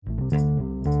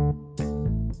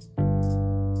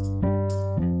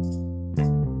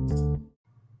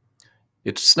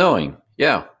It's snowing.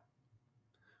 Yeah.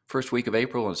 First week of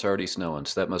April and it's already snowing.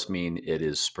 So that must mean it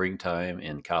is springtime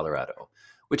in Colorado,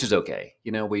 which is okay.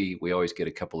 We always get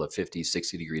a couple of 50,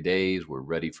 60-degree days. We're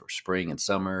ready for spring and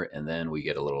summer, and then we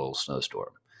get a little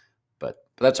snowstorm. But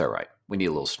that's all right. We need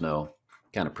a little snow.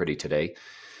 Kind of pretty today.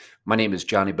 My name is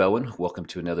Johnny Bowen. Welcome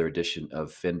to another edition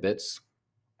of FinBits.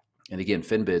 And again,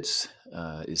 FinBits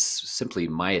is simply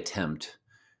my attempt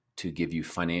to give you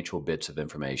financial bits of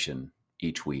information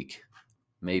each week,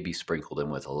 maybe sprinkled in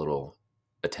with a little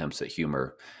attempts at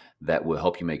humor that will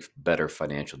help you make better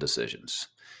financial decisions.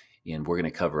 And we're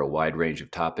going to cover a wide range of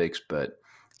topics, but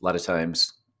a lot of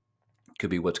times it could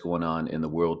be what's going on in the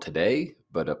world today,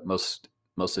 but most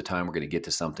of the time we're going to get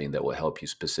to something that will help you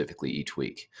specifically each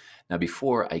week. Now,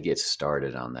 before I get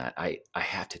started on that, I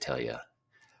have to tell you,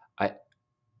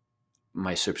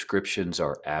 my subscriptions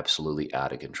are absolutely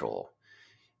out of control.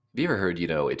 Have you ever heard,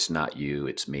 it's not you,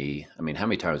 it's me? I mean, how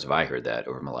many times have I heard that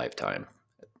over my lifetime?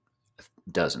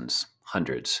 Dozens,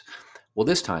 hundreds. Well,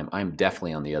 this time I'm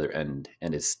definitely on the other end,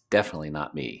 and it's definitely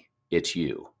not me. It's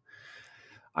you.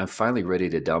 I'm finally ready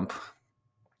to dump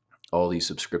all these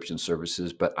subscription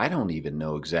services, but I don't even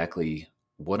know exactly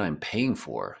what I'm paying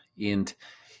for. And,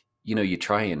 you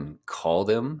try and call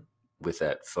them with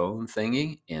that phone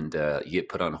thingy, and you get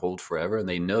put on hold forever, and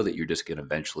they know that you're just going to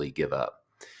eventually give up.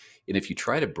 And if you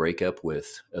try to break up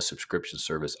with a subscription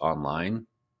service online,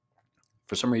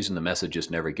 for some reason the message just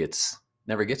never gets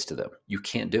to them. You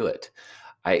can't do it.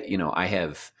 I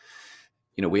have,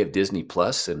 we have Disney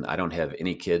Plus, and I don't have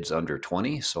any kids under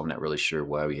 20, so I'm not really sure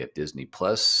why we have Disney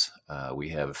Plus. We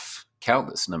have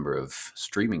countless number of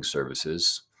streaming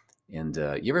services. And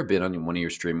you ever been on one of your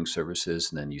streaming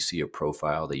services and then you see a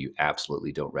profile that you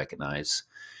absolutely don't recognize?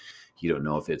 You don't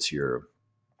know if it's your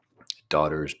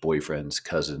daughter's boyfriend's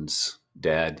cousin's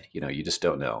dad. You just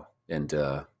don't know. And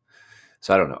so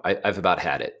I don't know. I've about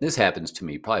had it. This happens to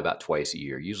me probably about twice a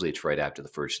year. Usually it's right after the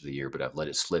first of the year, but I've let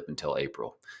it slip until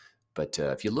April. But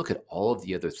if you look at all of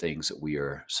the other things that we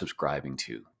are subscribing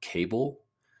to, cable,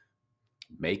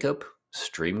 makeup,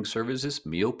 streaming services,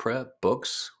 meal prep,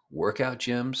 books, workout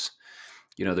gyms,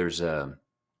 there's I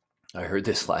heard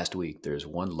this last week. There's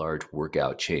one large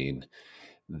workout chain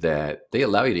that they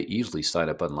allow you to easily sign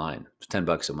up online. It's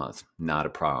 $10 a month, not a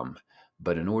problem.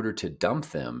 But in order to dump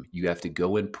them, you have to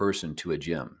go in person to a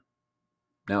gym.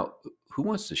 Now, who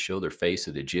wants to show their face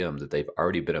at a gym that they've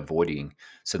already been avoiding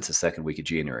since the second week of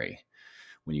January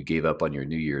when you gave up on your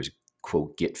New Year's,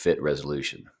 quote, get fit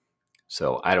resolution?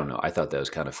 So I don't know. I thought that was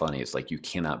kind of funny. It's like you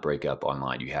cannot break up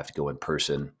online. You have to go in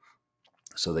person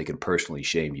so they can personally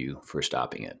shame you for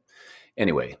stopping it.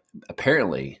 Anyway,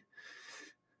 apparently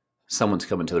someone's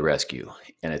coming to the rescue,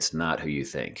 and it's not who you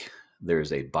think.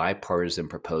 There's a bipartisan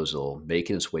proposal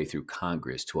making its way through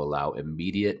Congress to allow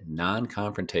immediate,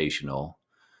 non-confrontational,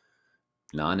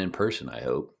 non-in-person, I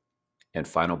hope, and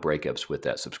final breakups with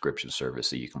that subscription service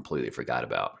that you completely forgot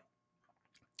about.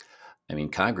 I mean,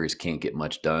 Congress can't get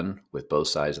much done with both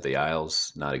sides of the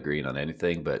aisles not agreeing on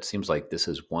anything, but it seems like this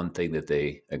is one thing that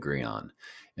they agree on.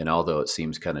 And although it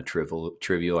seems kind of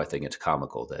trivial, I think it's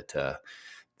comical that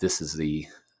this is the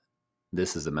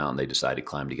mountain they decided to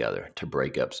climb together to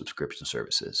break up subscription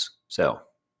services. So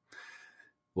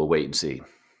we'll wait and see.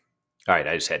 All right,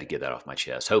 I just had to get that off my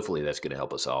chest. Hopefully that's going to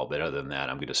help us all. But other than that,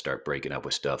 I'm going to start breaking up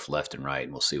with stuff left and right,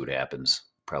 and we'll see what happens.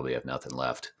 Probably have nothing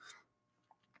left.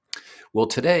 Well,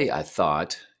 today I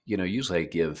thought, usually I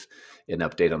give an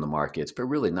update on the markets, but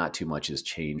really not too much has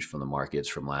changed from the markets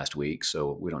from last week.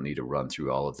 So we don't need to run through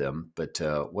all of them. But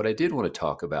what I did want to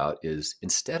talk about is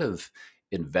instead of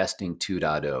investing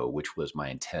 2.0, which was my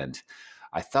intent,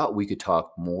 I thought we could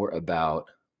talk more about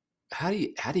how do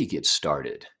you get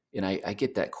started? And I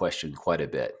get that question quite a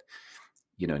bit.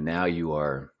 Now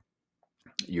you're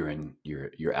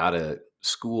out of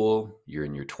school, you're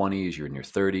in your 20s, you're in your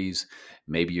 30s,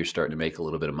 maybe you're starting to make a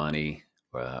little bit of money,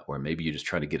 or maybe you're just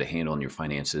trying to get a handle on your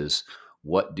finances.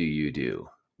 What do you do?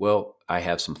 Well, I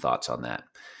have some thoughts on that.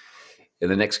 In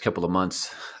the next couple of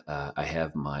months, I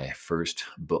have my first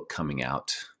book coming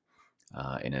out.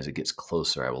 And as it gets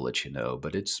closer, I will let you know.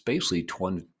 But it's basically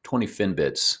 20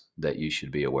 FinBits that you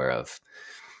should be aware of.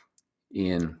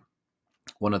 And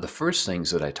one of the first things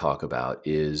that I talk about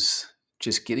is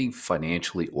just getting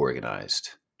financially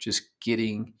organized, just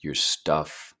getting your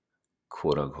stuff,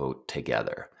 quote unquote,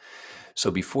 together. So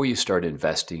before you start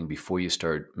investing, before you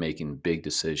start making big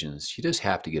decisions, you just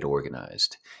have to get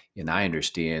organized. And I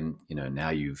understand, now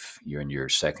you're in your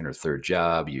second or third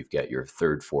job, you've got your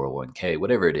third 401k,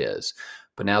 whatever it is.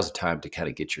 But now's the time to kind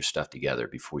of get your stuff together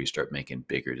before you start making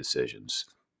bigger decisions.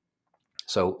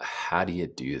 So how do you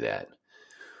do that?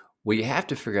 Well, you have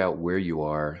to figure out where you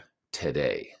are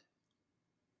today.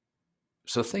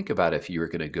 So think about if you were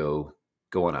going to go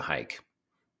on a hike.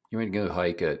 You're going to go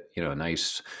hike a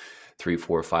nice 3,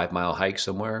 4, 5 mile hike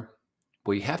somewhere.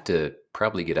 Well, you have to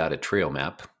probably get out a trail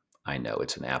map. I know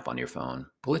it's an app on your phone,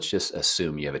 but let's just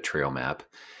assume you have a trail map,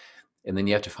 and then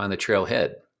you have to find the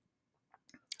trailhead.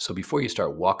 So before you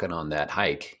start walking on that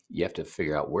hike, you have to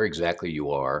figure out where exactly you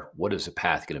are, what is the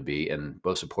path going to be, and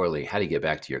most importantly, how do you get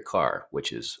back to your car, which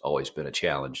has always been a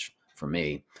challenge for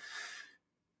me.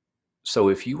 So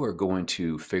if you are going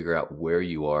to figure out where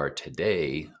you are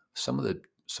today, some of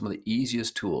the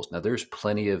easiest tools. Now there's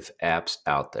plenty of apps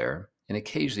out there, and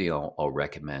occasionally I'll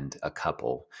recommend a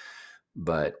couple,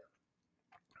 but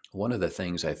one of the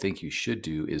things I think you should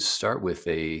do is start with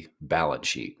a balance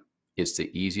sheet. It's the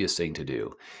easiest thing to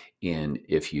do. And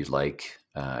if you like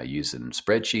using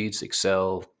spreadsheets,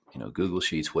 Excel, Google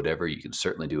Sheets, whatever, you can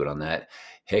certainly do it on that.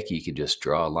 Heck, you can just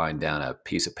draw a line down a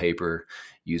piece of paper,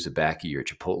 use the back of your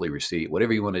Chipotle receipt,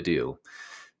 whatever you want to do.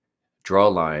 Draw a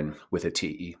line with a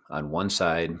T. On one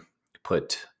side,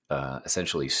 put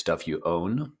essentially stuff you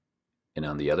own, and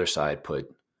on the other side, put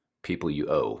people you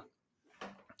owe.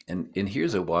 And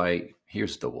here's a why.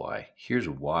 Here's the why. Here's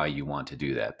why you want to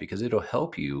do that, because it'll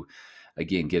help you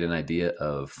again get an idea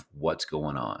of what's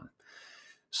going on.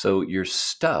 So your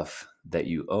stuff that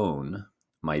you own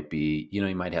might be,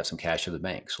 you might have some cash in the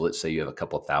bank. So let's say you have a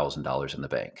couple $1,000s in the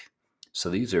bank. So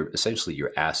these are essentially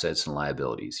your assets and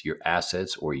liabilities. Your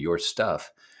assets or your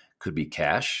stuff could be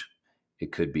cash.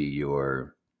 It could be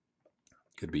your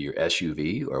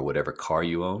SUV or whatever car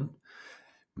you own.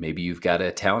 Maybe you've got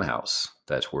a townhouse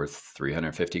that's worth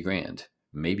 350 grand.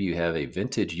 Maybe you have a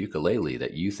vintage ukulele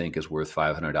that you think is worth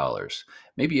 $500.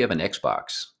 Maybe you have an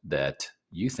Xbox that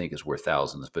you think is worth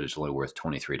thousands, but it's only worth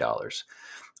 $23.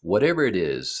 Whatever it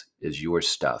is your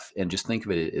stuff. And just think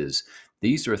of it as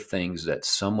these are things that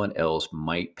someone else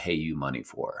might pay you money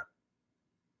for.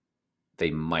 They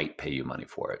might pay you money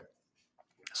for it.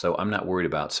 So I'm not worried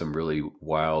about some really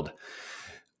wild,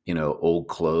 old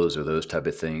clothes or those type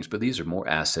of things, but these are more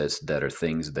assets that are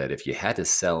things that if you had to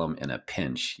sell them in a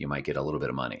pinch, you might get a little bit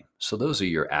of money. So those are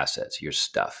your assets, your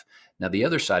stuff. Now, the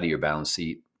other side of your balance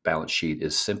sheet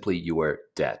is simply your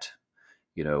debt,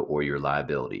 or your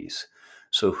liabilities.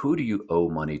 So who do you owe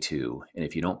money to? And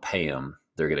if you don't pay them,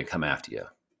 they're going to come after you.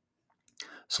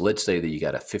 So let's say that you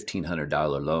got a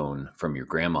 $1,500 loan from your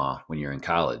grandma when you're in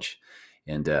college.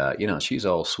 And, she's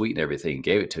all sweet and everything,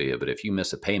 gave it to you. But if you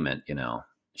miss a payment,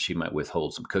 she might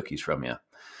withhold some cookies from you.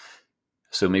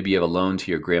 So maybe you have a loan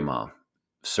to your grandma.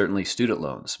 Certainly student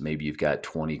loans. Maybe you've got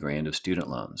 20 grand of student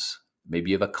loans.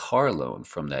 Maybe you have a car loan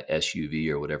from that SUV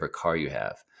or whatever car you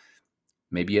have.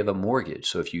 Maybe you have a mortgage.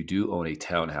 So if you do own a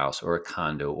townhouse or a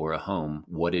condo or a home,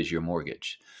 what is your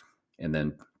mortgage? And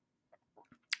then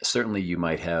certainly you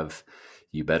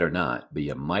better not, but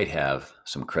you might have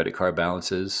some credit card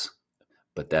balances,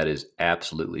 but that is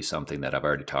absolutely something that I've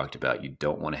already talked about. You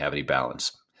don't want to have any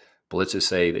balance. But let's just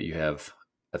say that you have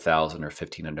 $1,000 or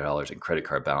 $1,500 in credit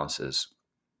card balances.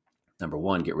 Number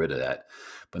one, get rid of that.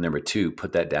 But number two,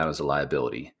 put that down as a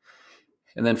liability.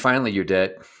 And then finally, your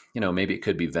debt, maybe it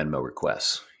could be Venmo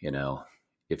requests.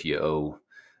 If you owe,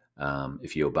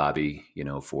 Bobby,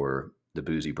 for the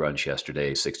boozy brunch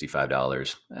yesterday,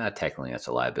 $65, technically that's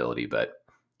a liability, but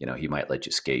he might let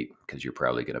you skate because you're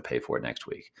probably going to pay for it next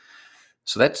week.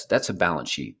 So that's a balance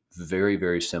sheet. Very,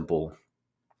 very simple.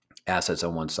 Assets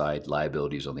on one side,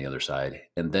 liabilities on the other side.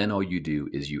 And then all you do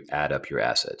is you add up your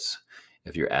assets.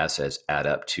 If your assets add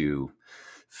up to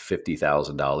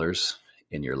 $50,000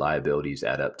 and your liabilities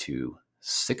add up to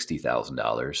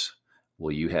 $60,000,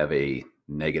 well, you have a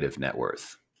negative net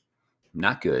worth.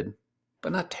 Not good,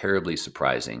 but not terribly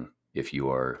surprising if you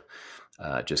are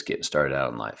just getting started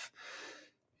out in life.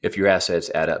 If your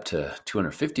assets add up to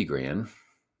 250 grand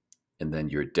and then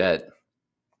your debt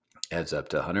adds up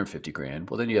to 150 grand,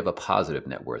 well, then you have a positive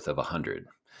net worth of 100.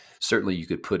 Certainly you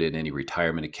could put in any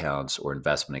retirement accounts or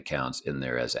investment accounts in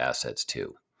there as assets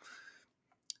too.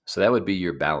 So that would be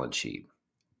your balance sheet.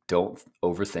 Don't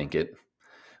overthink it.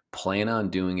 Plan on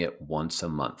doing it once a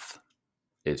month.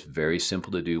 It's very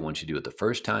simple to do once you do it the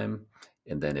first time,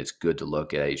 and then it's good to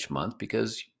look at each month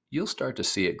because you'll start to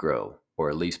see it grow or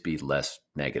at least be less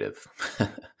negative. All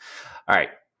right.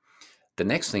 The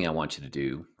next thing I want you to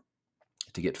do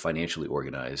to get financially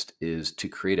organized is to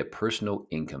create a personal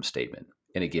income statement.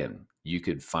 And again, you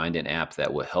could find an app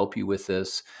that will help you with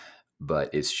this, but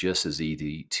it's just as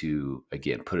easy to,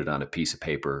 again, put it on a piece of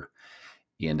paper.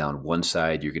 And on one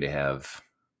side, you're going to have,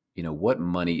 what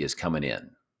money is coming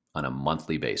in on a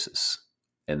monthly basis.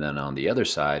 And then on the other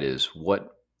side is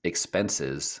what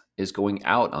expenses is going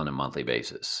out on a monthly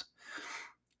basis.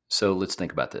 So let's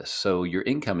think about this. So your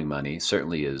incoming money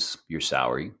certainly is your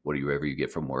salary, whatever you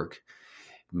get from work.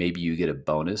 Maybe you get a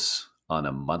bonus on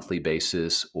a monthly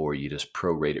basis, or you just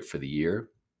prorate it for the year.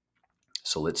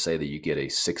 So let's say that you get a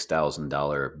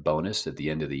 $6,000 bonus at the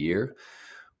end of the year.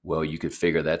 Well, you could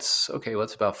figure that's okay. Well,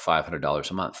 that's about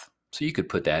 $500 a month. So you could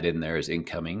put that in there as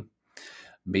incoming.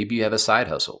 Maybe you have a side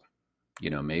hustle.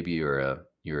 Maybe you're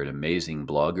an amazing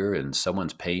blogger and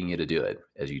someone's paying you to do it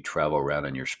as you travel around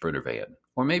in your Sprinter van.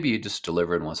 Or maybe you just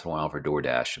deliver it once in a while for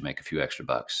DoorDash to make a few extra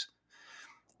bucks.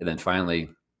 And then finally,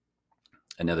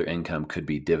 another income could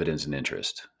be dividends and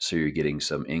interest. So you're getting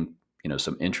some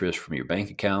interest from your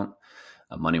bank account,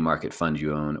 a money market fund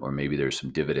you own, or maybe there's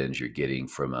some dividends you're getting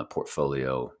from a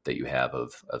portfolio that you have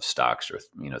of stocks or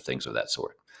things of that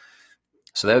sort.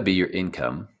 So that would be your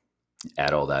income.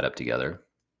 Add all that up together.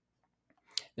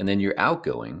 And then your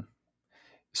outgoing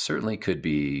certainly could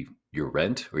be your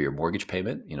rent or your mortgage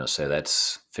payment. Say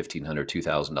that's $1,500,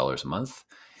 $2,000 a month.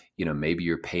 Maybe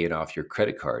you're paying off your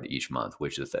credit card each month,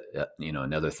 which is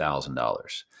another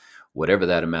 $1,000. Whatever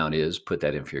that amount is, put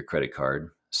that in for your credit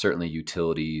card. Certainly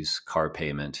utilities, car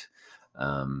payment.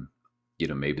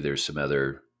 Maybe there's some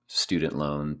other student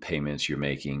loan payments you're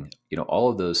making. All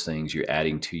of those things you're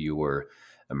adding to your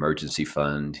emergency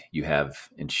fund. You have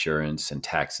insurance and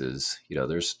taxes.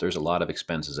 There's a lot of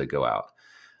expenses that go out.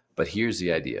 But here's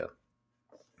the idea.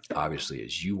 Obviously,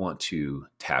 is you want to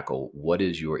tackle what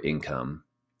is your income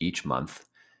each month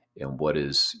and what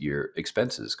is your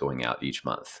expenses going out each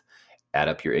month. Add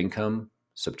up your income,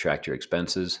 subtract your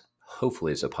expenses.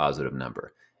 Hopefully it's a positive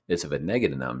number. If it's a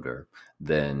negative number,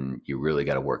 then you really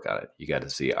got to work on it. You got to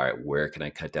see, all right, where can I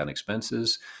cut down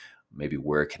expenses? Maybe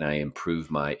where can I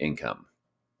improve my income?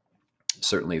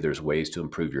 Certainly there's ways to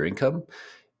improve your income.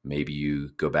 Maybe you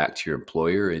go back to your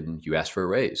employer and you ask for a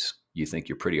raise. You think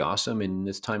you're pretty awesome and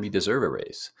it's time you deserve a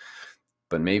raise.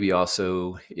 But maybe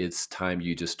also it's time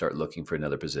you just start looking for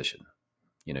another position.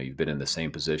 You've been in the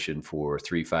same position for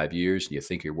 3-5 years and you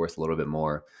think you're worth a little bit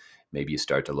more. Maybe you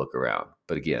start to look around.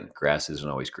 But again, grass isn't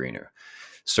always greener.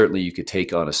 Certainly you could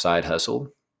take on a side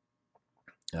hustle,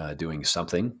 doing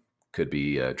something. Could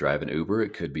be driving Uber.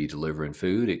 It could be delivering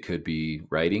food. It could be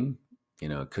writing.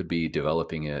 It could be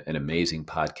developing an amazing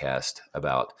podcast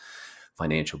about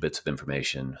financial bits of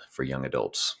information for young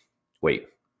adults. Wait,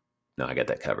 no, I got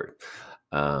that covered.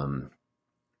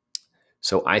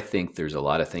 So I think there's a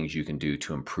lot of things you can do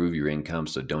to improve your income.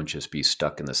 So don't just be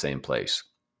stuck in the same place.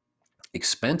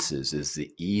 Expenses is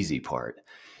the easy part.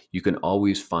 You can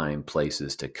always find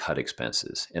places to cut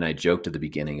expenses. And I joked at the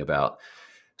beginning about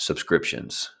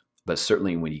subscriptions, but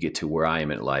certainly when you get to where I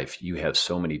am in life, you have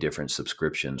so many different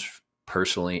subscriptions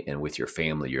personally and with your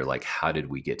family. You're like, how did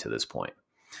we get to this point?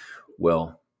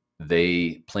 Well,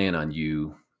 they plan on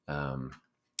you,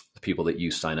 the people that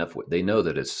you sign up with, they know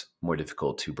that it's more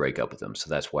difficult to break up with them. So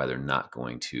that's why they're not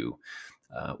going to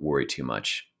worry too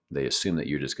much. They assume that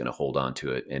you're just going to hold on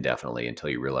to it indefinitely until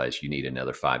you realize you need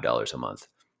another $5 a month.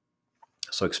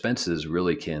 So expenses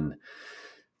really can,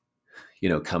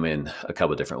 come in a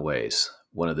couple of different ways.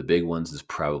 One of the big ones is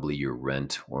probably your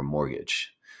rent or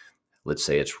mortgage. Let's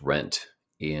say it's rent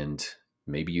and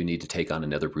maybe you need to take on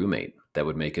another roommate. That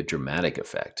would make a dramatic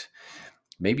effect.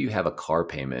 Maybe you have a car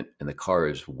payment and the car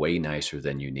is way nicer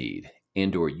than you need,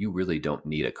 and or you really don't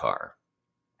need a car.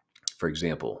 For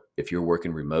example, if you're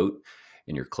working remote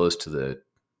and you're close to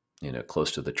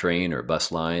the train or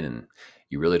bus line and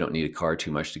you really don't need a car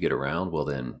too much to get around, well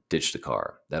then ditch the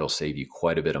car. That'll save you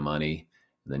quite a bit of money.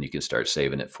 And then you can start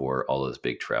saving it for all those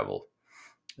big travel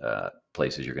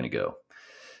places you're going to go.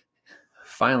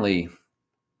 Finally,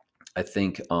 I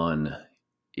think on,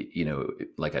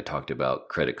 like I talked about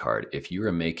credit card, if you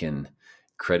are making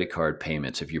credit card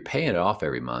payments, if you're paying it off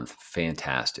every month,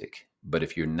 fantastic. But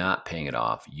if you're not paying it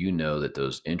off, that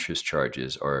those interest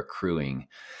charges are accruing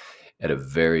at a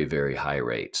very, very high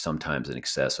rate, sometimes in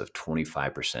excess of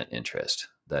 25% interest.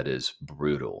 That is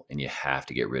brutal, and you have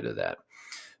to get rid of that.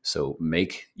 So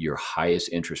make your highest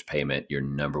interest payment your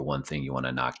number one thing you want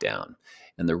to knock down.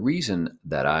 And the reason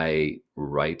that I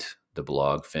write the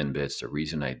blog FinBits, the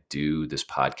reason I do this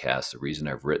podcast, the reason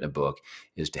I've written a book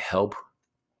is to help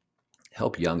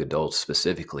young adults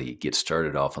specifically get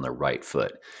started off on the right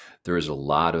foot. There is a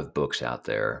lot of books out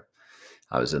there.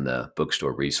 I was in the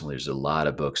bookstore recently. There's a lot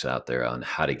of books out there on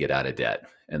how to get out of debt.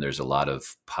 And there's a lot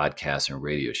of podcasts and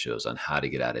radio shows on how to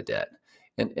get out of debt.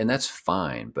 And that's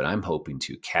fine, but I'm hoping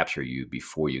to capture you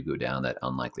before you go down that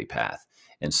unlikely path.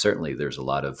 And certainly there's a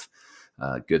lot of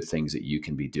good things that you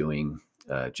can be doing.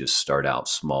 Just start out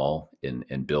small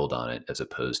and build on it, as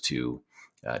opposed to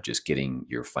just getting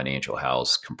your financial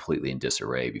house completely in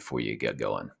disarray before you get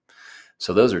going.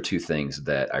 So those are two things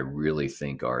that I really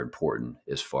think are important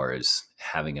as far as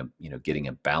having getting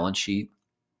a balance sheet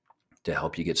to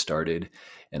help you get started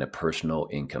and a personal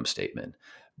income statement.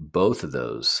 Both of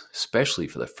those, especially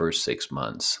for the first 6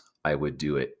 months, I would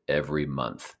do it every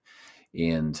month.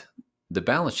 And the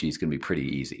balance sheet is going to be pretty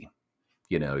easy,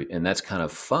 and that's kind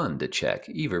of fun to check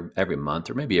either every month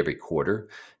or maybe every quarter,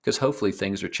 because hopefully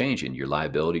things are changing. Your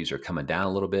liabilities are coming down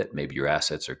a little bit. Maybe your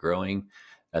assets are growing.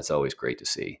 That's always great to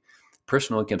see.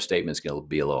 Personal income statement is going to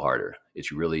be a little harder.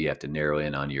 It's really, you have to narrow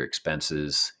in on your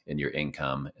expenses and your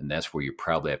income. And that's where you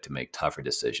probably have to make tougher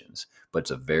decisions. But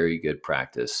it's a very good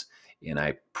practice. And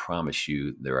I promise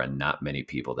you, there are not many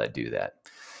people that do that.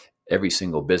 Every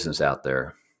single business out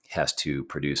there has to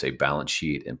produce a balance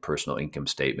sheet and personal income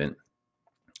statement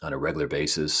on a regular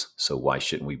basis. So why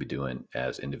shouldn't we be doing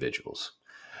as individuals?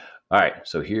 All right.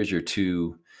 So here's your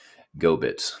two go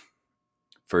bits.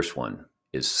 First one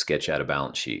is sketch out a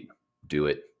balance sheet. Do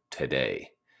it today.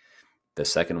 The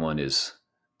second one is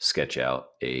sketch out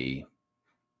a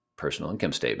personal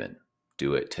income statement.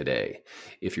 Do it today.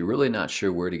 If you're really not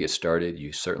sure where to get started,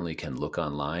 you certainly can look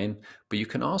online, but you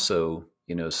can also,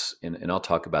 and I'll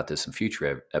talk about this in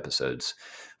future episodes,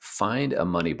 find a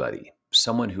money buddy,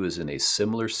 someone who is in a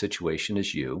similar situation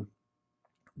as you.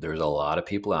 There's a lot of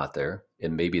people out there,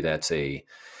 and maybe that's a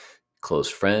close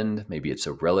friend, maybe it's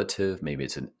a relative, maybe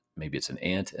it's an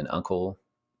aunt, an uncle,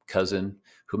 cousin,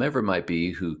 whomever it might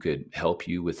be, who could help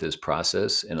you with this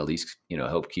process and at least,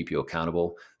 help keep you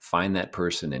accountable. Find that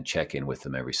person and check in with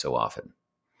them every so often.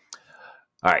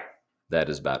 All right. That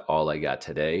is about all I got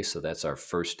today. So that's our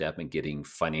first step in getting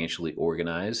financially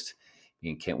organized.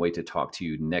 And can't wait to talk to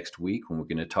you next week when we're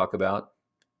going to talk about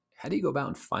how do you go about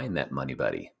and find that money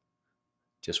buddy?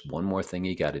 Just one more thing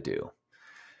you got to do.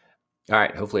 All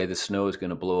right. Hopefully the snow is going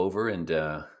to blow over and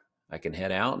I can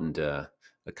head out and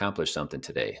accomplish something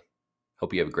today.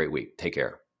 Hope you have a great week. Take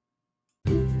care.